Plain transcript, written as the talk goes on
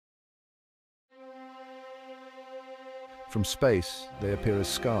From space, they appear as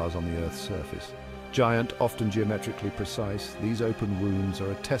scars on the Earth's surface. Giant, often geometrically precise, these open wounds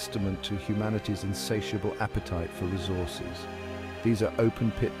are a testament to humanity's insatiable appetite for resources. These are open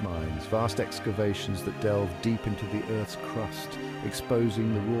pit mines, vast excavations that delve deep into the Earth's crust,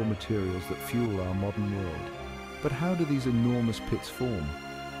 exposing the raw materials that fuel our modern world. But how do these enormous pits form?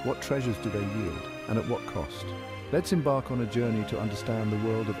 What treasures do they yield, and at what cost? Let's embark on a journey to understand the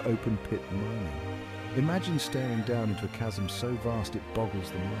world of open pit mining. Imagine staring down into a chasm so vast it boggles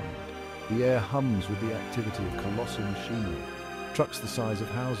the mind. The air hums with the activity of colossal machinery. Trucks the size of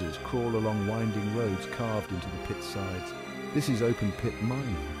houses crawl along winding roads carved into the pit's sides. This is open pit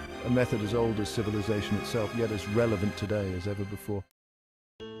mining, a method as old as civilization itself, yet as relevant today as ever before.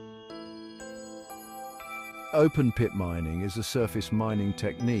 Open pit mining is a surface mining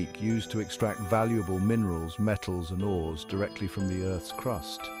technique used to extract valuable minerals, metals and ores directly from the Earth's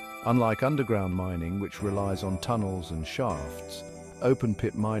crust. Unlike underground mining, which relies on tunnels and shafts, open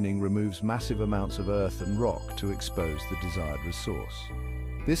pit mining removes massive amounts of earth and rock to expose the desired resource.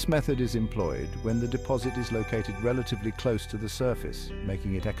 This method is employed when the deposit is located relatively close to the surface,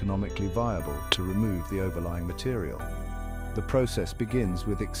 making it economically viable to remove the overlying material. The process begins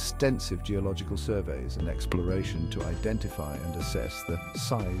with extensive geological surveys and exploration to identify and assess the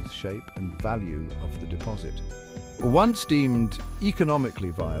size, shape and value of the deposit. Once deemed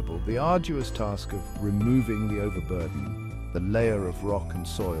economically viable, the arduous task of removing the overburden, the layer of rock and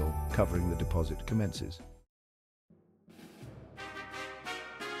soil covering the deposit, commences.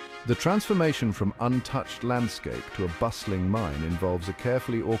 The transformation from untouched landscape to a bustling mine involves a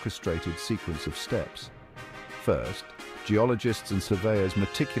carefully orchestrated sequence of steps. First, geologists and surveyors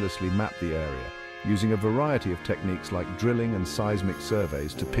meticulously map the area, using a variety of techniques like drilling and seismic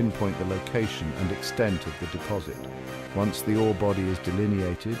surveys to pinpoint the location and extent of the deposit. Once the ore body is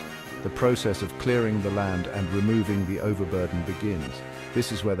delineated, the process of clearing the land and removing the overburden begins.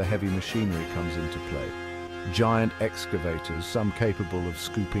 This is where the heavy machinery comes into play. Giant excavators, some capable of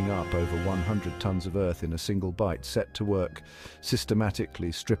scooping up over 100 tons of earth in a single bite, set to work,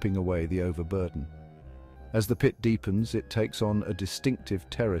 systematically stripping away the overburden. As the pit deepens, it takes on a distinctive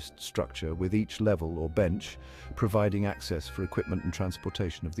terraced structure with each level or bench providing access for equipment and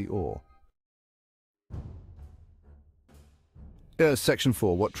transportation of the ore. Section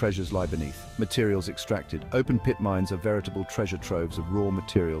 4. What treasures lie beneath? Materials extracted. Open pit mines are veritable treasure troves of raw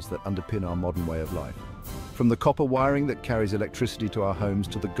materials that underpin our modern way of life. From the copper wiring that carries electricity to our homes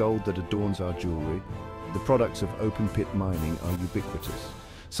to the gold that adorns our jewelry, the products of open pit mining are ubiquitous.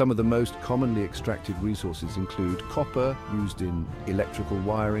 Some of the most commonly extracted resources include copper, used in electrical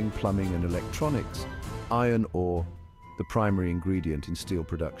wiring, plumbing and electronics, iron ore, the primary ingredient in steel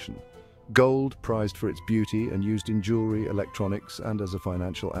production, gold, prized for its beauty and used in jewelry, electronics and as a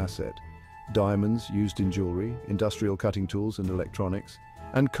financial asset, diamonds, used in jewelry, industrial cutting tools and electronics,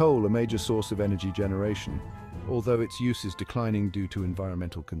 and coal, a major source of energy generation, although its use is declining due to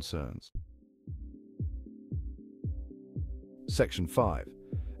environmental concerns. Section 5.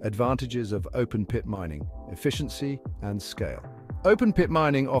 Advantages of open pit mining: efficiency and scale. Open pit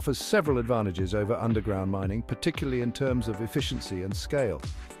mining offers several advantages over underground mining, particularly in terms of efficiency and scale.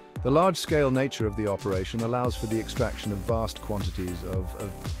 The large-scale nature of the operation allows for the extraction of vast quantities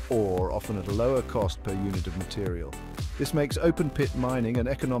of ore, often at a lower cost per unit of material. This makes open pit mining an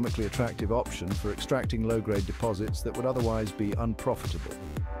economically attractive option for extracting low-grade deposits that would otherwise be unprofitable.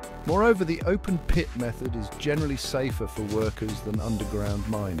 Moreover, the open pit method is generally safer for workers than underground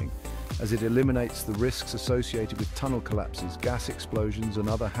mining, as it eliminates the risks associated with tunnel collapses, gas explosions and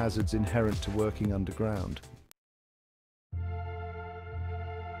other hazards inherent to working underground.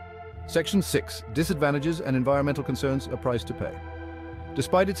 Section 6. Disadvantages and environmental concerns: a price to pay.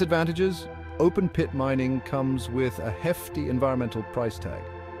 Despite its advantages, open pit mining comes with a hefty environmental price tag.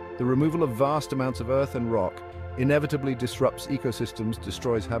 The removal of vast amounts of earth and rock inevitably disrupts ecosystems,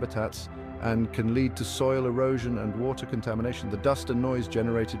 destroys habitats, and can lead to soil erosion and water contamination. The dust and noise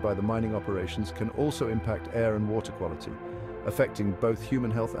generated by the mining operations can also impact air and water quality, affecting both human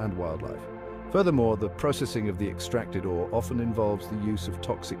health and wildlife. Furthermore, the processing of the extracted ore often involves the use of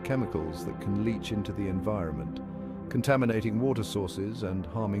toxic chemicals that can leach into the environment, contaminating water sources and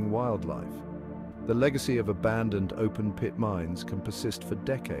harming wildlife. The legacy of abandoned open-pit mines can persist for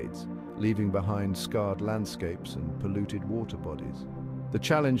decades, leaving behind scarred landscapes and polluted water bodies. The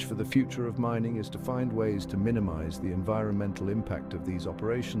challenge for the future of mining is to find ways to minimize the environmental impact of these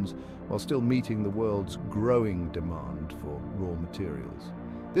operations while still meeting the world's growing demand for raw materials.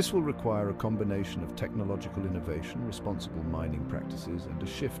 This will require a combination of technological innovation, responsible mining practices, and a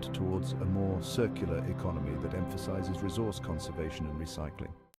shift towards a more circular economy that emphasizes resource conservation and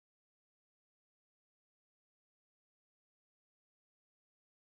recycling.